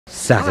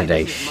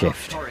Saturday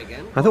shift.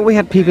 I thought we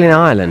had people in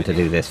Ireland to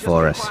do this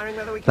for us.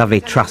 Lovely,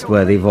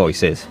 trustworthy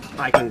voices.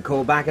 I can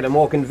call back at a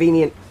more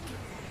convenient...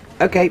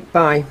 Okay,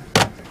 bye.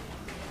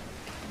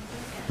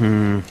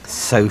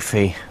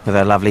 Sophie, with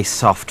her lovely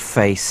soft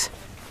face.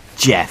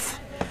 Jeff.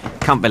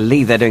 Can't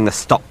believe they're doing the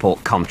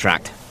Stockport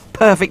contract.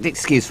 Perfect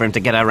excuse for him to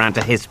get her around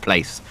to his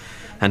place.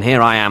 And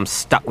here I am,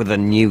 stuck with a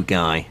new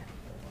guy.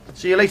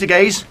 See you later,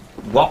 gays.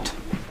 What?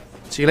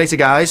 See you later,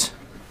 guys.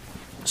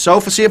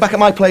 Soph, I'll see you back at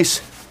my place.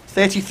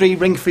 33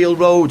 Ringfield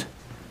Road.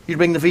 You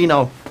bring the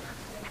vino.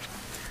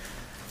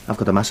 I've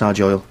got the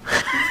massage oil.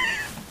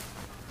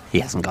 He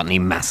hasn't got any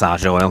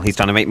massage oil. He's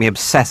trying to make me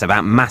obsess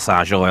about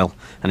massage oil.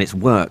 And it's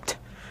worked.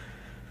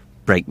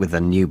 Break with the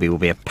newbie will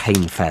be a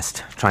pain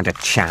fest, trying to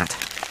chat.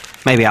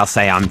 Maybe I'll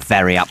say I'm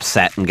very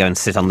upset and go and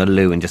sit on the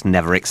loo and just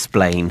never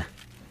explain.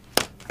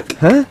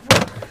 Huh?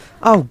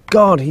 Oh,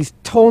 God, he's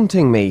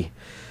taunting me.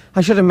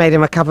 I should have made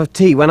him a cup of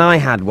tea when I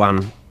had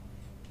one.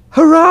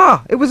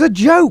 Hurrah! It was a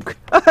joke!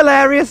 A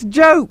hilarious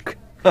joke!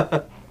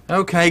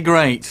 OK,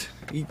 great.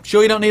 You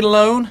sure you don't need a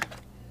loan?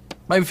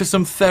 Maybe for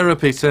some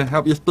therapy to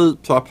help you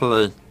speak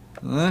properly.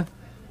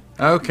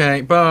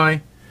 OK,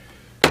 bye.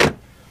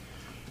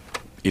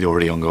 He'd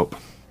already hung up.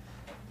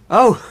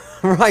 Oh,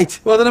 right.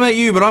 Well, I don't know about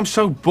you, but I'm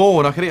so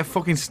bored I could hit a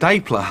fucking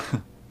stapler.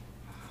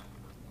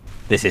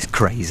 This is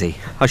crazy.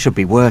 I should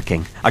be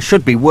working.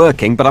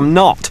 But I'm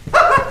not.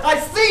 I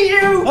see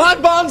you!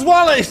 I'm Barnes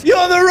Wallace!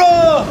 You're the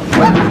Raw!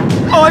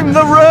 I'm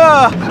the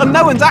Ruhr! And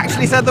no one's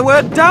actually said the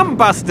word damn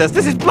busters.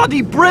 This is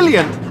bloody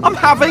brilliant. I'm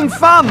having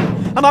fun.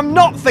 And I'm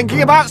not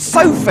thinking about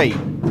Sophie.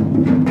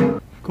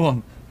 Go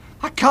on.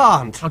 I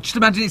can't. I'll just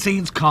imagine it's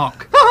Ian's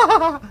cock.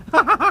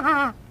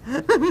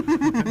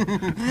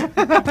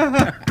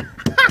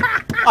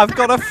 I've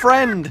got a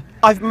friend.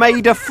 I've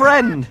made a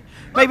friend.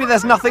 Maybe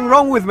there's nothing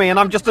wrong with me and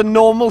I'm just a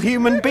normal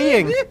human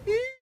being.